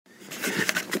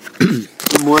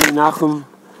Good morning, Nachum.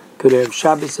 Good Erev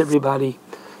Shabbos, everybody.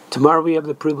 Tomorrow we have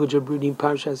the privilege of reading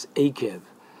Parshat Eikev.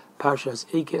 Parshat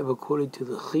Eikev, according to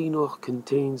the Chinuch,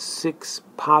 contains 6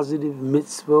 positive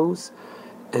mitzvos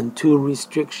and 2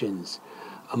 restrictions.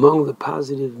 Among the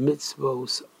positive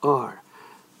mitzvos are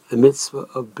the mitzvah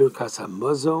of Birkas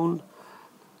HaMazon,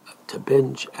 to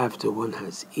bench after one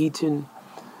has eaten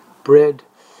bread,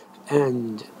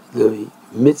 and the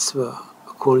mitzvah,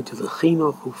 according to the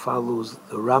Chinuch, who follows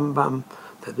the Rambam,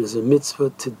 that there's a mitzvah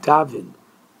to daven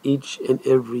each and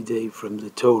every day from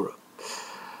the Torah.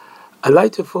 I'd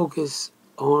like to focus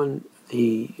on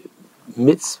the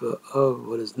mitzvah of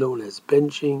what is known as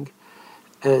benching,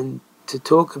 and to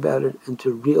talk about it and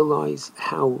to realize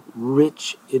how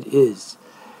rich it is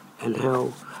and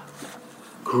how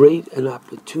great an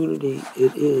opportunity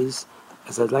it is,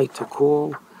 as I'd like to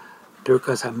call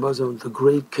Birkas HaMazon, the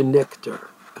great connector.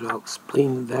 And I'll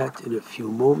explain that in a few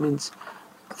moments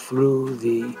through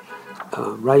the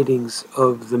writings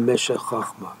of the Meshech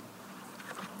Chochmah.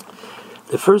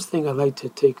 The first thing I'd like to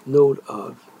take note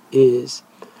of is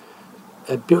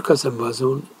that Birkas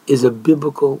HaMazon is a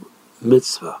biblical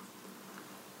mitzvah.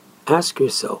 Ask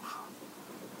yourself,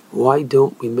 why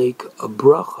don't we make a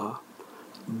bracha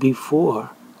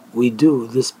before we do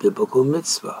this biblical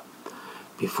mitzvah?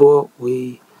 Before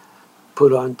we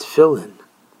put on tefillin,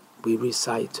 we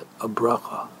recite a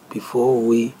bracha. Before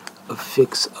we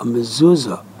affix a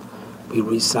mezuzah, we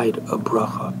recite a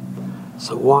bracha.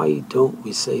 So why don't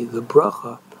we say the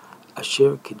bracha,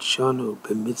 Asher Kidshanu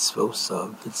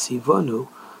b'mitzvosav v'tzivanu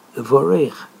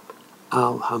levorech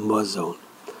al hamazon?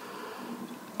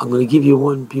 I'm going to give you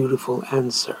one beautiful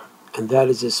answer, and that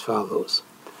is as follows.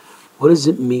 What does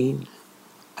it mean,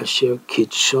 Asher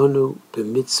Kidshanu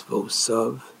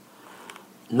b'mitzvosav?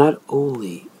 Not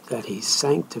only that he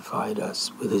sanctified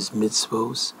us with his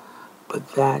mitzvos,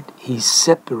 but that he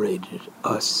separated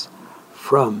us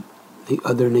from the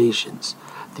other nations.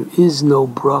 There is no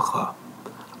bracha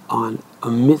on a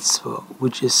mitzvah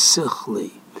which is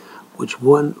sichli, which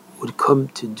one would come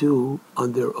to do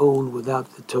on their own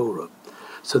without the Torah.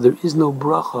 So there is no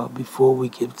bracha before we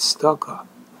give tzedakah,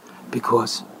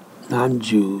 because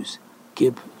non-Jews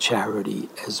give charity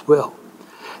as well.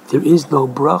 There is no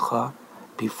bracha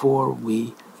before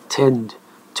we tend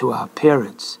to our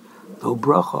parents. No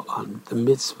bracha on the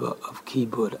mitzvah of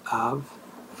kibud av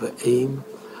v'eim,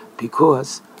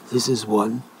 because this is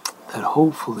one that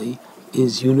hopefully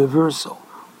is universal.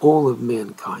 All of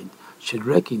mankind should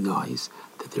recognize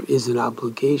that there is an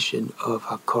obligation of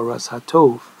hakaras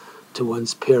hatov to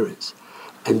one's parents.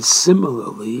 And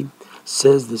similarly,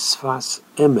 says the Sfas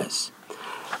Emes,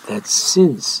 that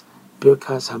since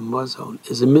Birkas HaMazon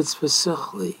is a mitzvah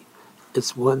sichli,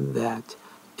 it's one that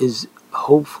is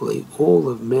hopefully all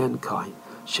of mankind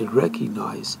should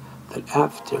recognize that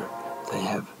after they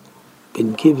have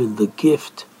been given the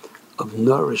gift of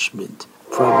nourishment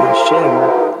from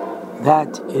Hashem,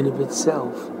 that in of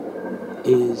itself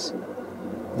is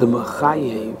the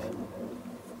Machayev,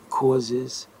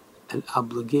 causes an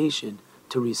obligation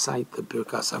to recite the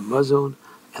Birkas HaMazon,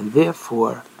 and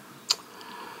therefore,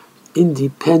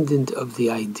 independent of the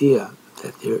idea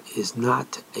that there is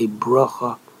not a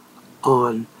bracha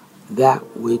on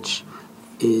that which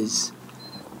is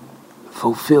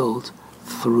fulfilled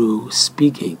through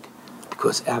speaking,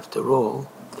 because after all,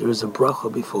 there is a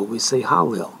bracha before we say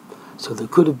Hallel. So there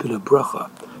could have been a bracha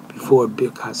before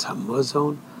Birkas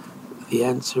HaMazon. The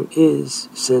answer is,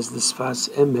 says the Sfas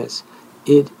Emes,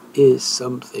 it is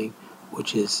something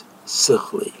which is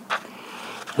sichli.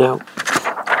 Now,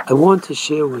 I want to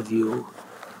share with you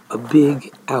a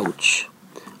big ouch.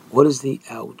 What is the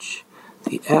ouch?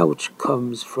 The ouch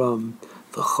comes from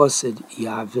the Chassid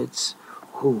Yavitz,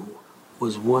 who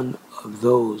was one of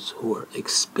those who were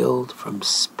expelled from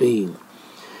Spain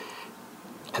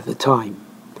at the time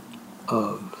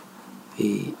of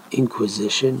the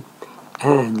Inquisition.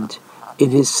 And in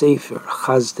his Sefer,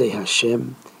 Chazdei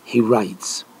Hashem, he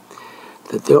writes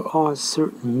that there are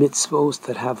certain mitzvos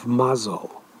that have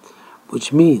mazal,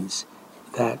 which means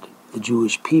that the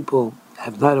Jewish people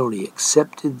have not only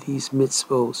accepted these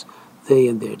mitzvos, they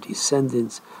and their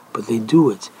descendants, but they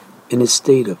do it in a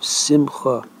state of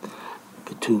simcha,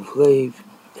 betuv lev.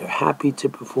 They're happy to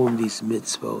perform these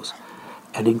mitzvos,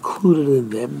 and included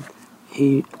in them,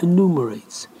 he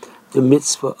enumerates the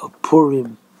mitzvah of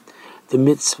Purim, the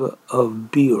mitzvah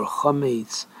of biur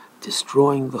chametz,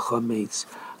 destroying the chametz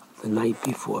the night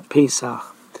before Pesach,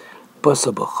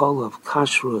 basa b'chol of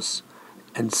kashrus,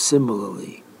 and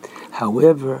similarly.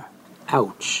 However,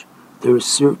 ouch, there are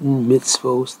certain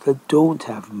mitzvos that don't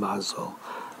have mazal,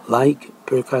 like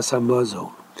Birkas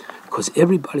HaMazon, because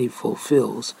everybody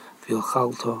fulfills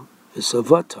V'ilchalta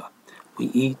v'savata. We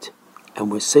eat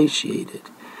and we're satiated.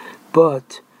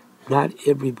 But not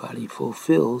everybody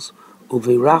fulfills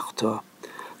uveirachta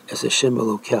as Hashem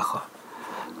Elokecha.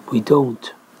 We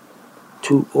don't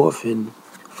too often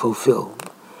fulfill.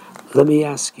 Let me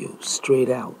ask you straight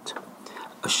out.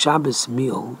 A Shabbos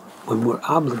meal, when we're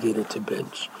obligated to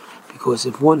bench, because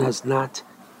if one has not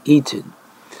eaten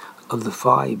of the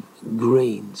 5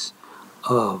 grains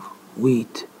of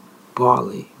wheat,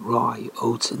 barley, rye,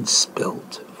 oats, and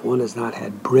spelt, if one has not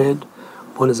had bread,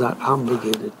 one is not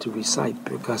obligated to recite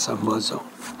Birkas HaMazon.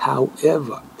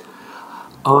 However,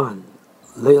 on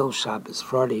Leil Shabbos,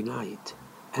 Friday night,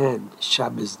 and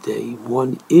Shabbos day,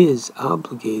 one is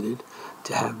obligated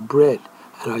to have bread,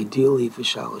 and ideally for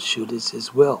Shalosh Shudas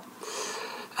as well.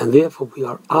 And therefore we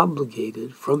are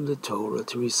obligated from the Torah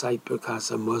to recite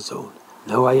Birkas HaMazon.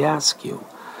 Now I ask you,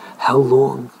 how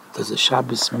long does a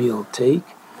Shabbos meal take?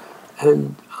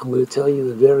 And I'm going to tell you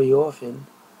that very often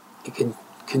it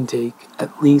can take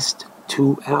at least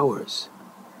 2 hours.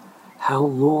 How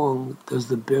long does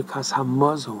the Birkas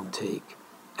HaMazon take?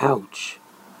 Ouch.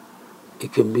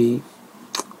 It can be,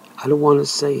 I don't want to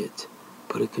say it,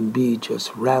 but it can be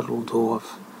just rattled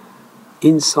off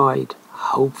inside,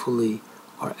 hopefully,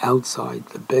 or outside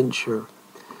the bencher,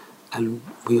 and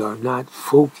we are not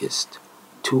focused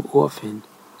too often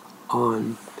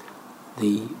on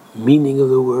the meaning of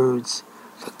the words,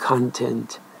 the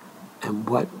content, and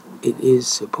what it is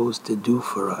supposed to do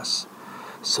for us.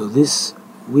 So this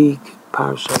week,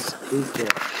 Parshat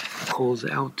Eikev calls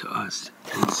out to us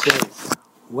and says,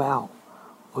 wow,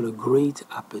 what a great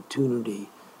opportunity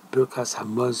Birkas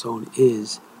HaMazon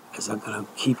is, as I'm going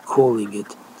to keep calling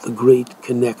it, the great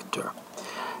connector.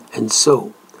 And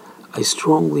so, I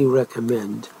strongly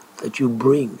recommend that you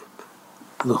bring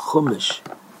the Chumash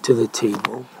to the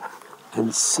table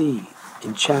and see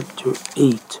in chapter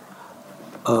 8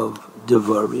 of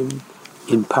Devarim,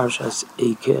 in Parshat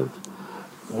Eikev,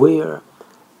 where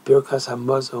Birkas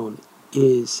HaMazon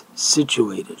is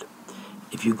situated.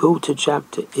 If you go to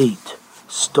chapter 8,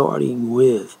 starting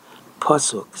with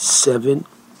Pasuk 7,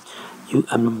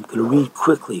 I'm going to read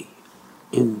quickly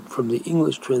from the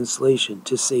English translation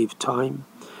to save time,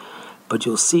 but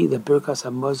you'll see that Birkas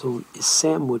HaMazon is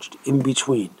sandwiched in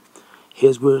between.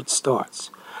 Here's where it starts.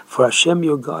 For Hashem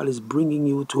your God is bringing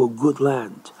you to a good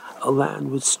land, a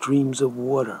land with streams of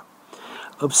water,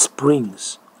 of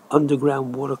springs,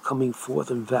 underground water coming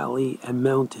forth in valley and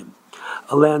mountain,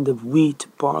 a land of wheat,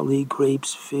 barley,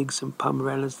 grapes, figs, and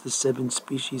pomegranates, the 7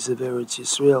 species of Eretz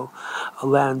Yisrael, a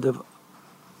land of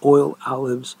oil,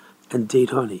 olives, and date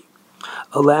honey,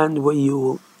 a land where you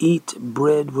will eat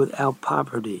bread without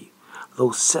poverty.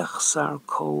 Lo sechsar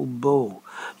kol bo,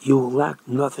 you will lack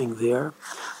nothing there,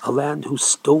 a land whose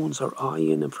stones are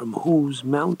iron and from whose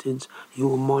mountains you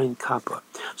will mine copper.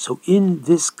 So in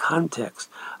this context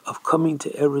of coming to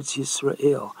Eretz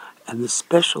Yisrael and the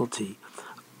specialty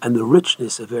and the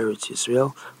richness of Eretz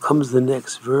Yisrael, comes the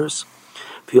next verse.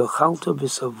 V'yochalta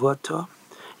v'savata,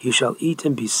 you shall eat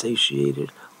and be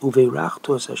satiated.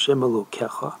 Uveirachtos Hashem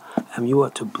Elokecha, and you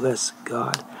are to bless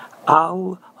God.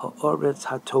 Al ha'oretz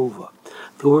hatova.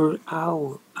 The word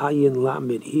al, ayin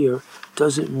lamed here,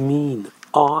 doesn't mean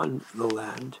on the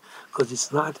land, because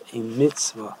it's not a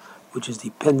mitzvah which is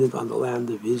dependent on the land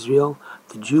of Israel.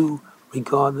 The Jew,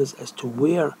 regardless as to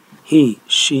where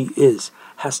she is,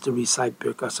 has to recite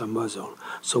Birkas HaMazon.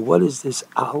 So what is this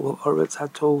al ha'oretz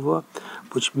hatova,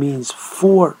 which means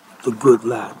for the good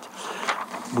land?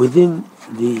 Within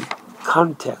the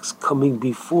context coming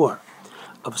before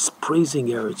of praising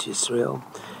Eretz Yisrael,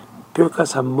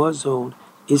 Birkas HaMazon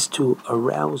is to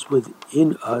arouse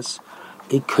within us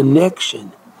a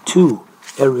connection to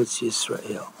Eretz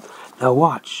Yisrael. Now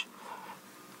watch.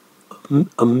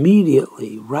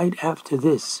 Immediately, right after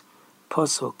this,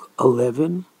 Pasuk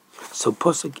 11, so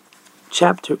Pasuk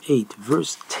chapter 8,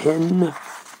 verse 10,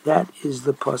 that is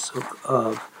the Pasuk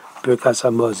of Birkas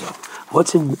HaMazon.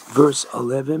 What's in verse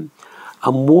 11?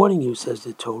 I'm warning you, says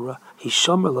the Torah,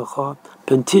 Hishomer lecha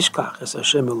pentishkach es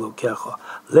Hashem Elokecha,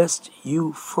 lest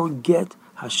you forget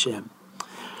Hashem.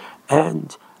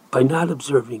 And by not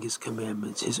observing His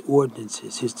commandments, His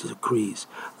ordinances, His decrees,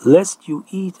 lest you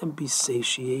eat and be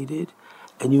satiated,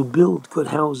 and you build good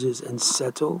houses and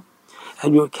settle,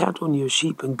 and your cattle and your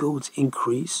sheep and goats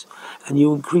increase, and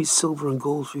you increase silver and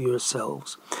gold for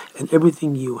yourselves, and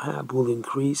everything you have will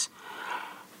increase.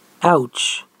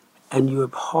 Ouch! And your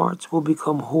hearts will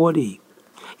become haughty.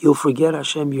 You'll forget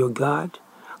Hashem your God,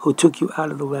 who took you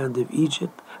out of the land of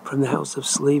Egypt from the house of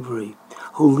slavery,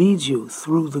 who leads you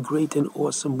through the great and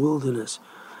awesome wilderness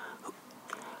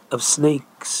of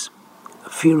snakes, a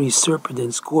fiery serpent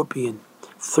and scorpion,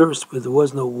 thirst where there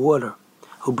was no water,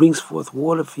 who brings forth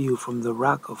water for you from the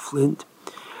rock of flint.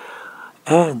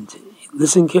 And,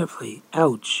 listen carefully,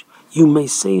 ouch, you may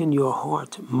say in your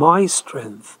heart, my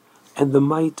strength and the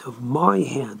might of my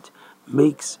hand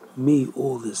makes me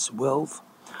all this wealth.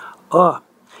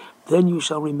 Then you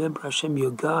shall remember Hashem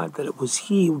your God, that it was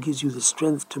He who gives you the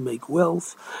strength to make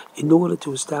wealth in order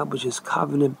to establish His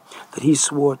covenant that He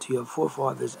swore to your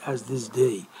forefathers as this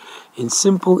day. In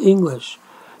simple English,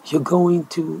 you're going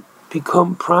to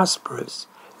become prosperous,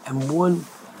 and one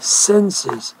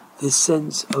senses this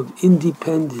sense of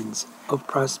independence, of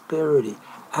prosperity,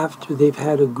 after they've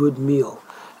had a good meal.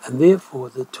 And therefore,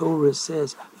 the Torah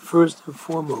says, first and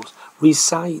foremost,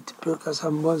 recite Birkas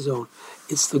HaMazon.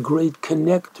 It's the great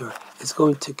connector. It's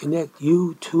going to connect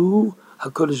you to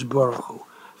HaKadosh Baruch Hu.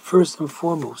 First and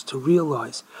foremost, to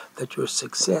realize that your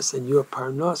success and your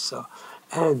parnasa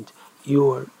and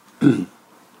your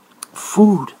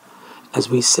food, as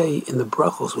we say in the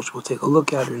brachos, which we'll take a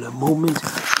look at in a moment,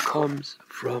 comes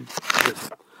from Him.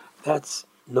 That's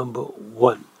number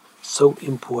one. So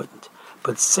important.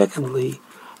 But secondly,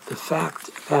 the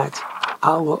fact that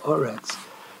our Eretz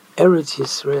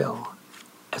Yisrael,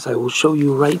 as I will show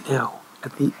you right now,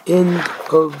 at the end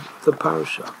of the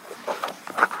Parsha,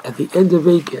 at the end of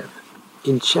Eikev,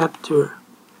 in chapter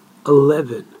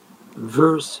 11,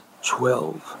 verse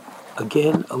 12,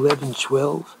 again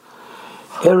 11:12,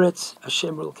 Eretz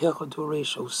Hashem Elkecha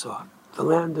Doresh Osa. The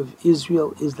land of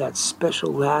Israel is that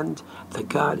special land that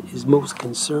God is most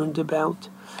concerned about.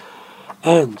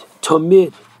 And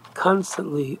Tomid,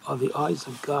 constantly are the eyes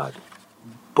of God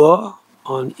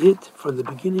on it from the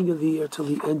beginning of the year till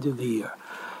the end of the year.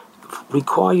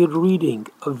 Required reading,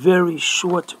 a very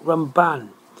short Ramban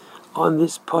on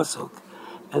this pasuk.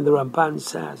 And the Ramban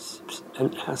says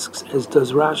and asks, as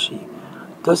does Rashi,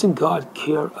 doesn't God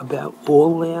care about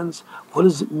all lands? What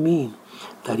does it mean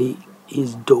that He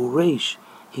is Doresh,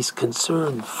 He's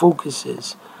concerned,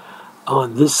 focuses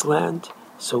on this land?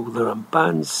 So the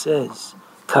Ramban says,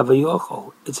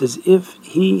 Kavayocho, it's as if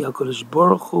He, HaKadosh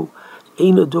Baruch Hu,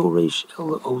 Eina Doresh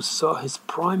Ela Osa, His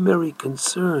primary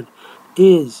concern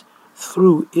is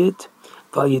through it,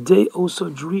 Vayidei Osa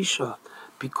Drisha,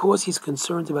 because He's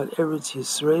concerned about Eretz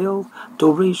Yisrael,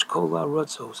 Doresh Kol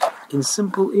HaRatzos. In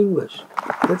simple English,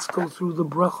 let's go through the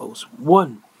brachos.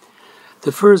 1.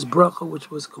 The first bracha, which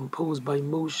was composed by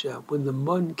Moshe, when the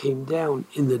man came down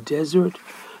in the desert,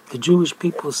 the Jewish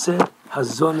people said,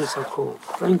 Hazonis HaKol.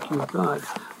 Thank you, God,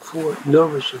 for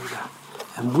nourishing that.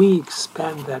 And we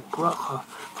expand that bracha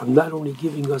from not only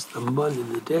giving us the man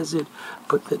in the desert,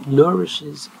 but that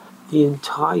nourishes the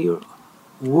entire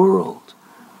world.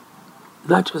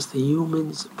 Not just the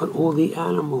humans, but all the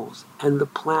animals and the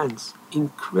plants.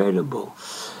 Incredible.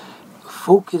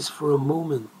 Focus for a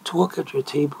moment. Talk at your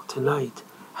table tonight.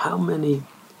 How many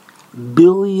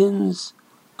billions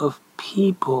of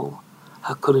people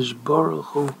HaKadosh Baruch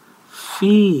Hu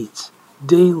feeds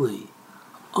daily?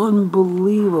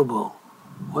 Unbelievable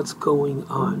what's going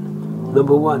on.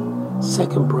 Number 1.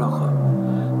 Second bracha.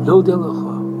 No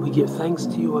delacha. We give thanks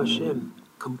to you, Hashem,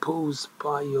 composed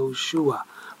by Yoshua,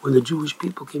 when the Jewish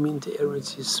people came into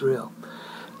Eretz Yisrael.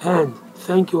 And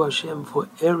thank you, Hashem, for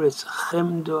Eretz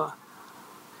Chemda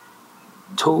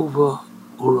Tova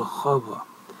Urachava.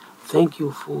 Thank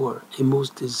you for a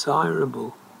most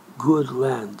desirable, good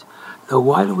land. Now,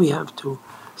 why do we have to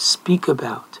speak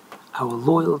about our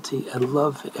loyalty and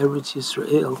love for Eretz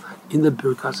Yisrael in the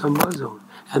Birkas HaMazon?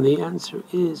 And the answer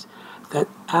is that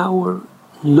our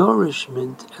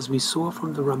nourishment, as we saw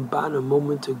from the Ramban a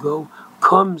moment ago,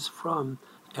 comes from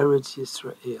Eretz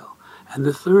Yisrael. And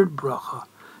the third bracha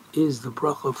is the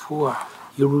bracha for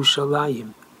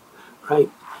Yerushalayim,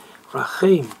 right?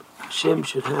 Rachem, Hashem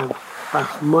should have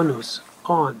Rachmanus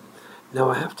on. Now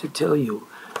I have to tell you,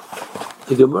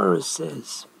 the Gemara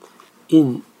says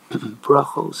in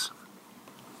brachos,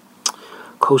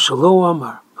 Kol Shelo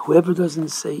Amar, whoever doesn't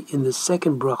say in the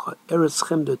second bracha, Eretz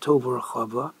Chemda Tov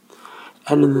Rachava,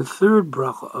 and in the third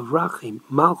bracha of Rachim,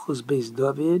 Malchus Beis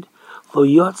David, Lo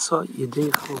Yatsa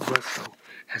Yedei Chovaso,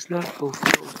 has not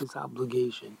fulfilled his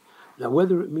obligation. Now,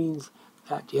 whether it means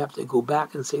that you have to go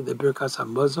back and say the Birkas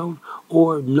HaMazon,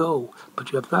 or no,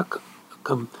 but you have not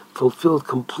fulfilled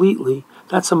completely,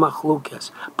 that's a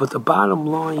machlokes. But the bottom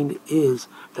line is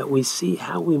that we see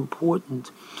how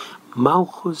important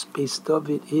Malchus Beis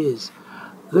David is.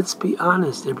 Let's be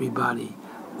honest, everybody.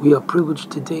 We are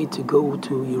privileged today to go to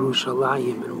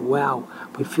Yerushalayim, and wow,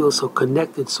 we feel so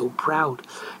connected, so proud.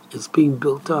 It's being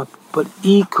built up. But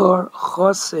Ikar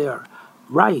Choser,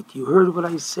 right, you heard what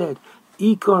I said.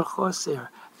 Ikar Choser,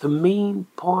 the main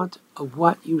part of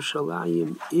what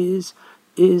Yerushalayim is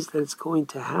that it's going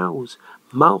to house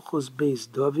Malchus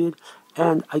Beis David,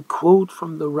 and I quote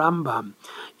from the Rambam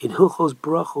in Hilchos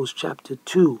Brachos, chapter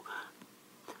 2,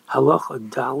 Halacha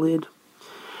Dalid,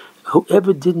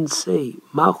 whoever didn't say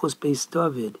Malchus Beis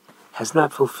David has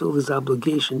not fulfilled his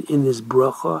obligation in this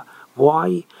bracha.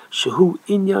 Why? Shehu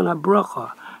inyan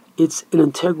ha-bracha. It's an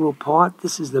integral part.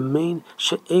 This is the main.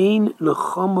 She'ein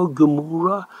nechama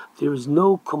gemura. There is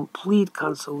no complete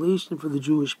consolation for the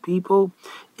Jewish people.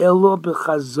 Elo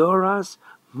bechazoras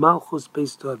Malchus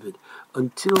Beis David.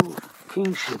 Until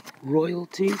kingship,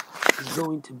 royalty, is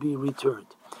going to be returned.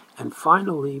 And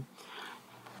finally,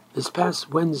 this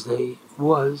past Wednesday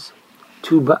was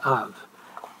Tu B'Av.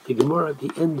 The Gemara at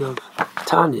the end of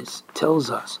Tanis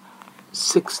tells us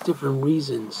 6 different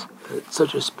reasons that it's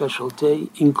such a special day,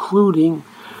 including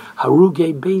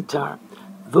Haruge Beitar,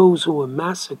 those who were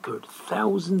massacred.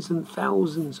 Thousands and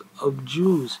thousands of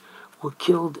Jews were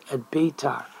killed at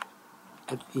Beitar,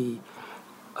 at the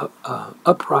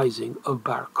uprising of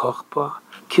Bar Kokhba,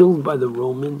 killed by the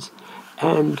Romans,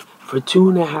 and for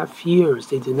 2.5 years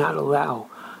they did not allow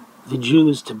the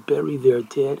Jews to bury their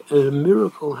dead, and a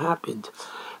miracle happened.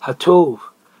 Hatov,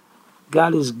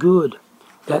 God is good,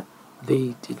 that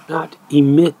they did not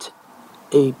emit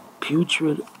a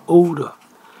putrid odor,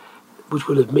 which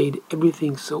would have made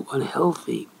everything so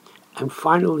unhealthy. And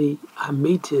finally,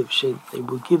 Hametiv, they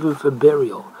were given for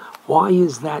burial. Why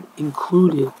is that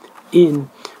included in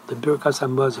the Birkas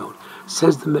HaMazon?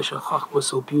 Says the Meshech Chochmah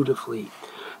so beautifully,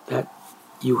 that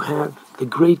you have the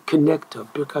great connector,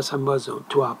 Birkas HaMazon,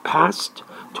 to our past,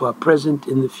 to our present,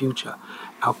 in the future.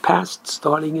 Our past,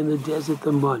 starting in the desert,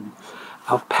 the Mun.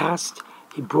 Our past,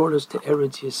 He brought us to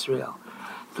Eretz Yisrael.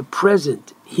 The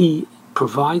present, He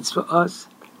provides for us,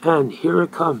 and here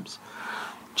it comes.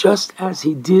 Just as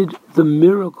He did the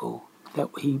miracle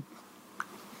that He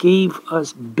gave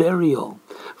us burial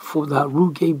for the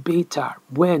Haruge Beitar,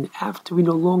 when, after we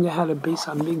no longer had a Beis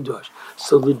HaMikdash,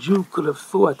 so the Jew could have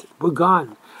thought, we're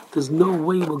gone. There's no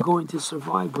way we're going to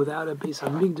survive without a Beis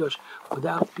HaMikdash,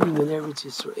 without being in Eretz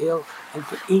Yisrael. And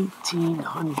for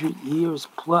 1,800 years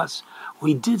plus,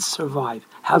 we did survive.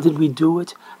 How did we do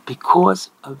it? Because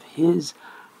of His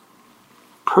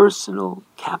personal,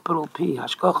 capital P,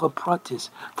 Hashgacha Pratis,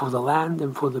 for the land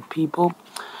and for the people.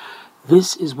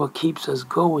 This is what keeps us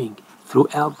going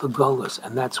throughout the Gullus,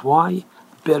 and that's why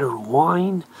better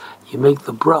wine, you make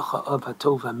the bracha of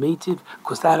Hatov HaMeitiv,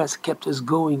 because that has kept us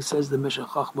going, says the Meshech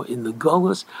Chochmah in the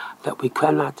Gullus, that we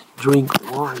cannot drink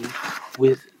wine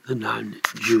with the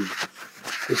non-Jew.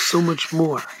 There's so much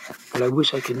more that I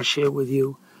wish I can share with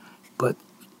you, but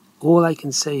all I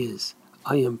can say is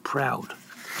I am proud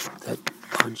that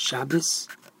on Shabbos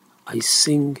I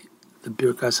sing the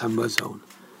Birkas HaMazon.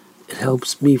 It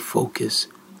helps me focus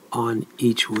on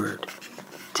each word.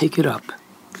 Take it up.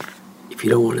 If you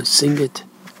don't want to sing it,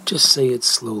 just say it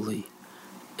slowly.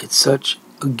 It's such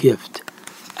a gift.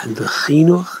 And the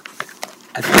chinuch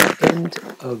at the end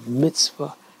of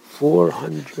mitzvah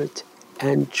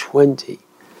 420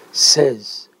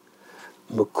 says,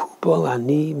 Mekubal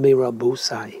ani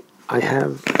merabosai. I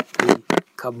have the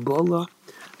Kabbalah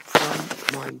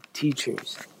from my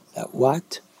teachers. That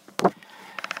what?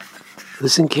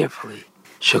 Listen carefully.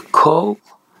 Shekol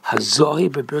hazohi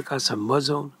bebirkas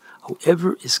hamazon.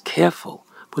 Whoever is careful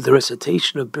with the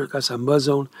recitation of Birkas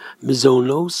HaMazon,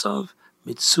 mizonosav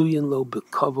mitsuyin lo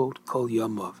bekavod kol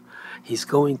yamav. He's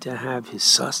going to have his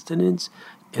sustenance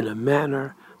in a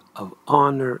manner of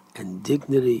honor and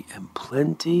dignity and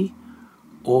plenty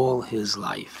all his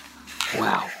life.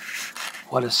 Wow.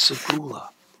 What a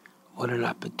segula. What an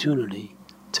opportunity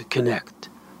to connect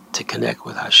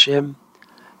with Hashem,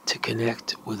 to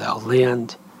connect with our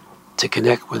land, to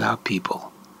connect with our people.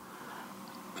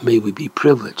 May we be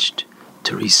privileged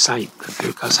to recite the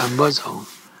Birkas HaMazon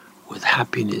with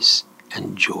happiness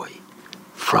and joy.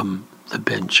 From the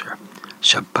bencher.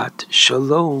 Shabbat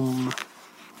Shalom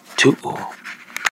to all.